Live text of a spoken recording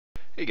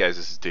Hey guys,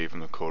 this is Dave from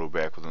the Kodo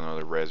back with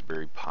another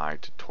Raspberry Pi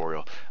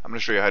tutorial. I'm going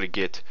to show you how to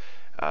get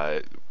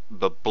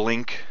the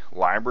Blynk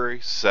library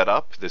set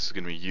up. This is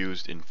going to be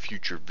used in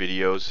future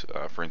videos,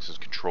 for instance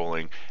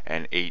controlling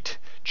an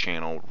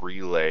 8-channel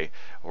relay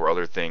or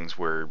other things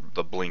where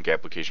the Blynk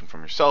application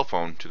from your cell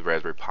phone to the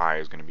Raspberry Pi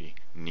is going to be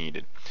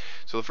needed.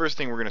 So the first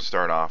thing we're going to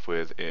start off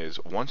with is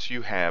once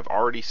you have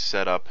already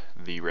set up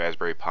the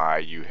Raspberry Pi,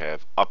 you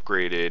have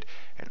upgraded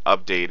and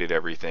updated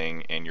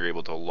everything, and you're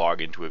able to log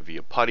into it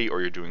via PuTTY,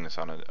 or you're doing this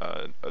on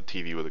a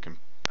TV with a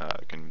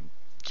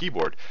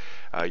keyboard,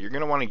 you're going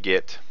to want to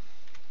get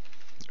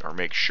or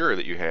make sure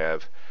that you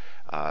have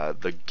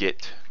the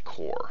Git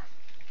core.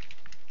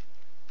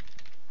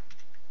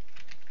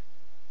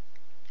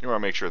 You want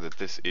to make sure that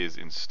this is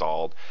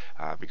installed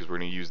because we're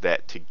going to use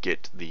that to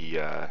get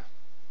the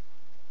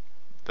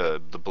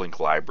Blynk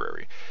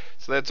library.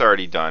 So that's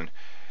already done.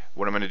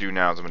 What I'm going to do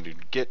now is I'm going to do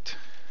git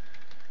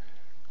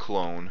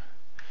clone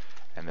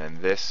and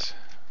then this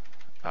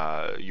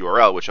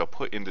URL, which I'll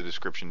put in the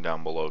description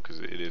down below because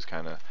it is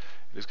kind of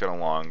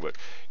long, but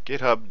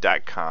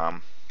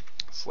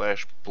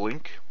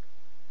github.com/blynk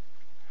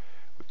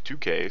with 2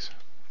 K's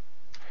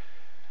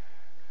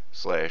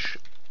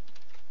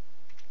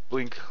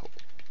 /blynk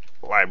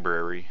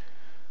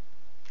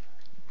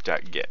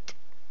library.git.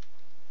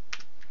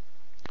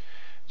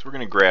 So we're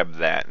going to grab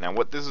that. Now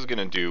what this is going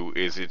to do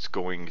is it's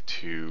going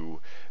to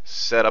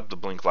set up the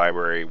Blynk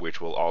library, which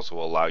will also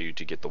allow you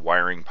to get the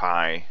wiring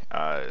Pi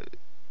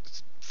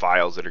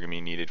files that are going to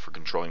be needed for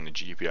controlling the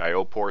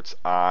GPIO ports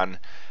on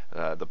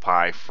the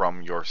Pi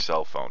from your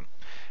cell phone.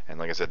 And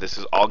like I said, this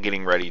is all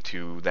getting ready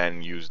to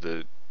then use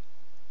the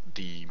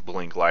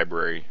Blynk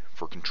library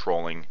for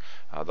controlling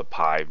the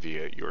Pi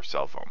via your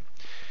cell phone.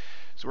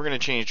 So we're going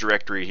to change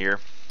directory here.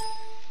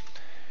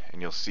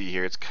 And you'll see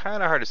here, it's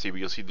kind of hard to see, but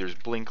you'll see there's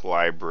Blynk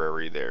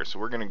library there. So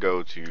we're going to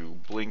go to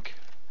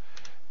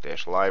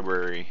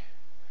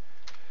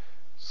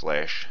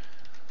blynk-library/Linux.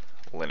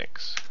 We're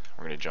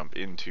going to jump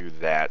into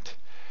that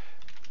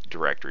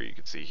directory you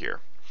can see here.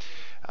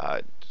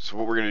 So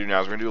what we're going to do now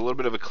is we're going to do a little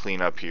bit of a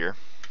cleanup here.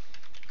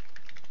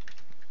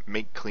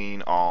 Make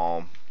clean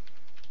all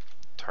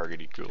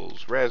target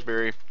equals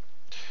Raspberry.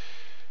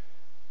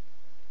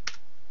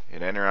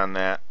 Hit enter on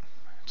that.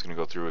 It's going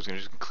to go through. It's going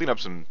to just clean up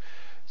some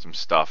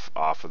stuff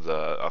off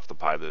the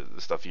Pi, the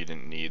stuff you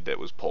didn't need that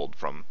was pulled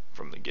from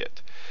the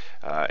Git.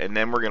 And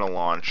then we're going to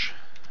launch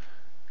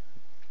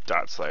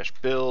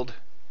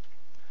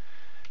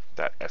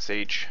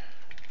 ./build.sh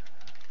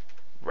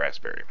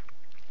Raspberry.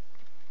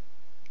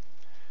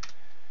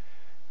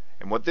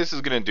 And what this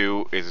is going to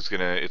do is it's going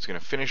to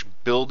finish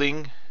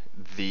building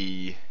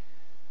the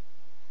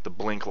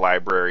Blynk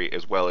library,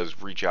 as well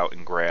as reach out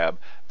and grab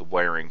the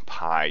wiring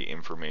Pi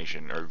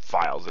information or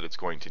files that it's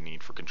going to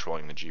need for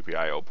controlling the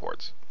GPIO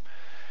ports.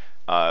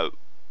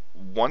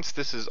 Once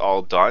this is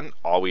all done,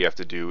 all we have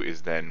to do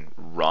is then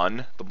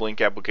run the Blynk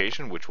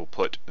application, which will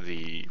put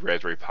the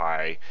Raspberry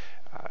Pi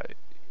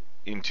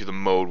into the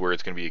mode where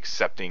it's going to be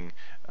accepting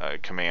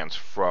commands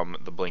from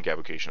the Blynk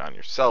application on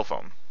your cell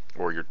phone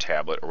or your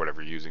tablet or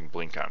whatever you're using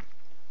Blynk on.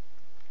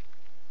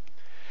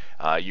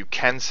 You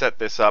can set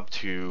this up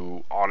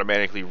to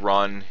automatically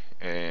run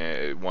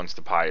once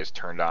the Pi is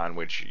turned on,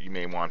 which you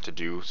may want to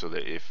do so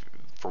that if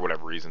for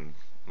whatever reason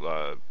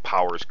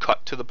power is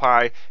cut to the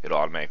Pi, it'll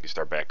automatically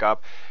start back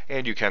up.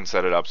 And you can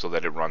set it up so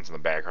that it runs in the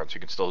background so you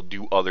can still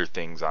do other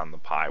things on the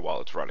Pi while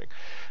it's running.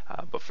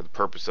 But for the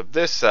purpose of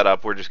this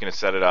setup, we're just going to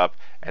set it up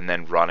and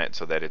then run it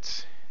so that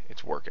it's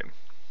working.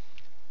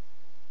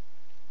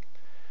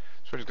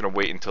 So we're just going to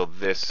wait until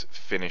this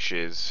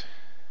finishes,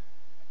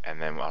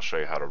 and then I'll show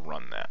you how to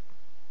run that.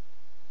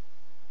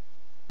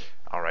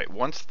 Alright,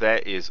 once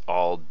that is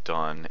all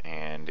done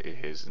and it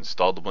has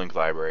installed the Blynk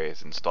library,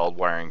 it's installed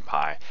wiring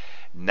Pi,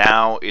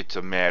 now it's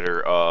a matter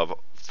of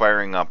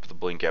firing up the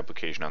Blynk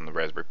application on the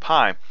Raspberry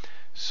Pi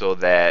so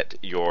that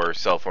your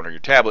cell phone or your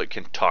tablet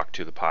can talk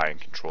to the Pi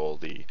and control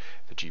the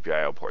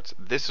GPIO ports.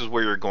 This is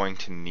where you're going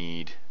to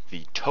need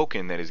the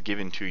token that is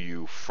given to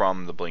you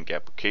from the Blynk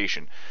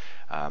application.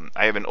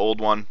 I have an old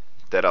one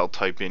that I'll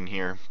type in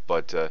here,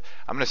 but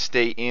I'm going to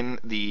stay in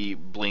the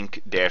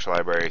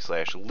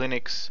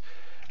Blynk-library/Linux.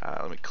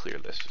 Let me clear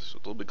this just a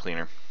little bit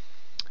cleaner.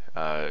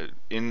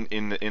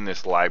 In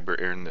this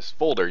library, or in this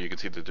folder, you can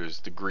see that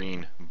there's the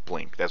green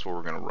Blynk. That's what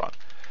we're going to run.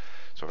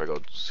 So if I go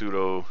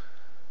sudo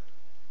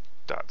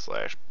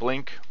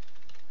 ./blynk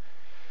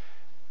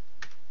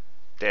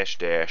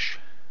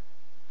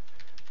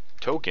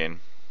 --token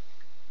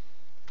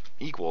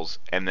equals,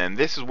 and then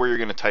this is where you're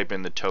going to type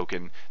in the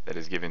token that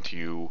is given to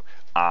you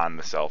on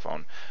the cell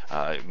phone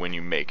when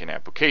you make an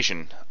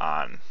application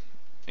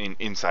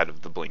inside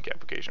of the Blynk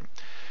application.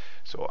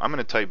 So I'm going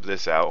to type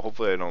this out.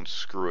 Hopefully I don't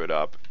screw it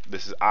up.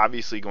 This is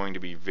obviously going to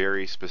be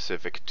very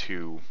specific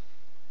to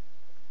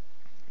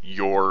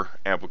your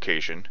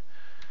application.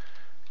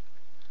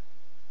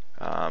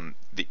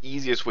 The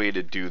easiest way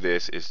to do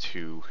this is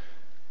to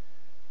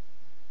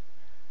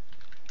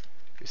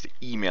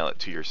email it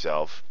to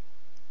yourself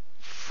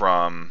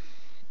from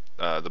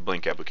the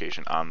Blynk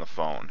application on the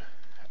phone.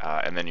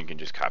 and then you can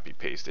just copy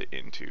paste it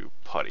into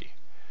Putty.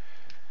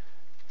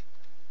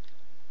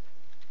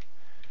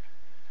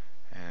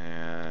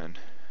 And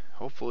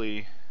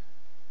hopefully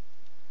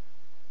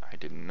I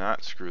did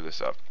not screw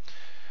this up.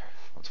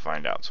 Let's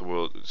find out. So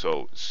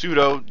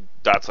sudo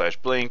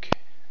 /blink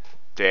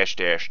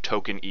 --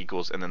 token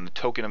equals, and then the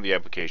token of the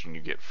application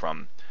you get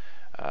from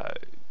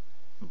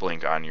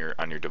Blynk on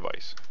your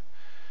device.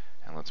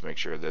 And let's make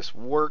sure this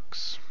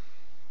works.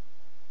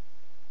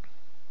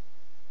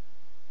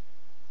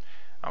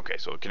 Okay,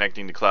 so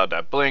connecting to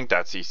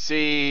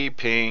cloud.blink.cc,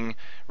 ping,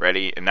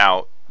 ready, and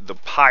now the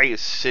Pi is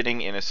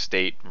sitting in a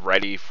state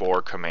ready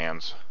for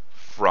commands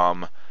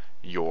from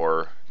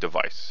your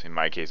device. In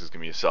my case, it's going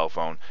to be a cell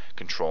phone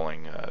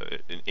controlling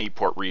an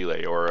 8-port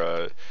relay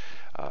or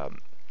an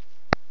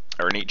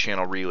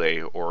 8-channel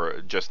relay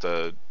or just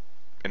an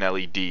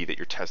LED that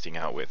you're testing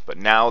out with. But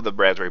now the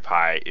Raspberry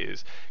Pi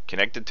is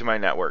connected to my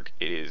network.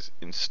 It is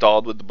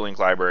installed with the Blynk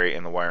library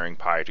and the Wiring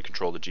Pi to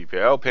control the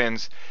GPIO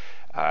pins,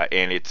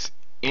 and it's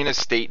in a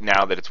state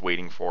now that it's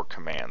waiting for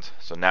commands.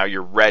 So now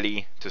you're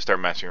ready to start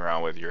messing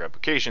around with your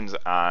applications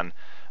on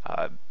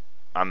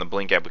the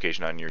Blynk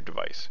application on your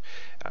device.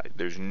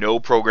 There's no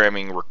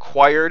programming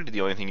required. The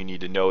only thing you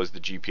need to know is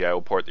the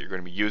GPIO port that you're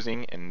going to be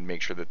using and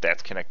make sure that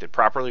that's connected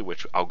properly,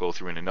 which I'll go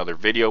through in another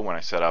video when I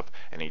set up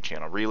an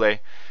 8-channel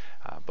relay.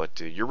 But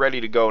you're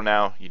ready to go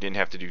now. You didn't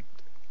have to do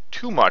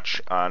too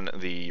much on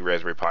the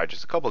Raspberry Pi,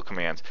 just a couple of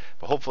commands,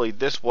 but hopefully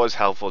this was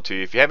helpful to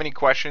you. If you have any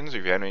questions or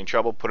if you have any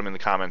trouble, put them in the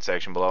comment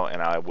section below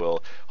and I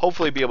will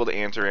hopefully be able to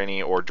answer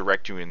any or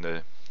direct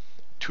you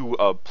to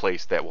a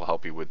place that will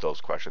help you with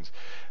those questions.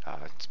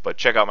 But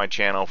check out my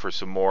channel for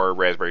some more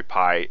Raspberry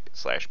Pi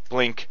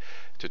 /Blynk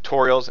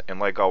tutorials, and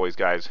like always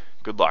guys,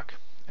 good luck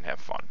and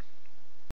have fun.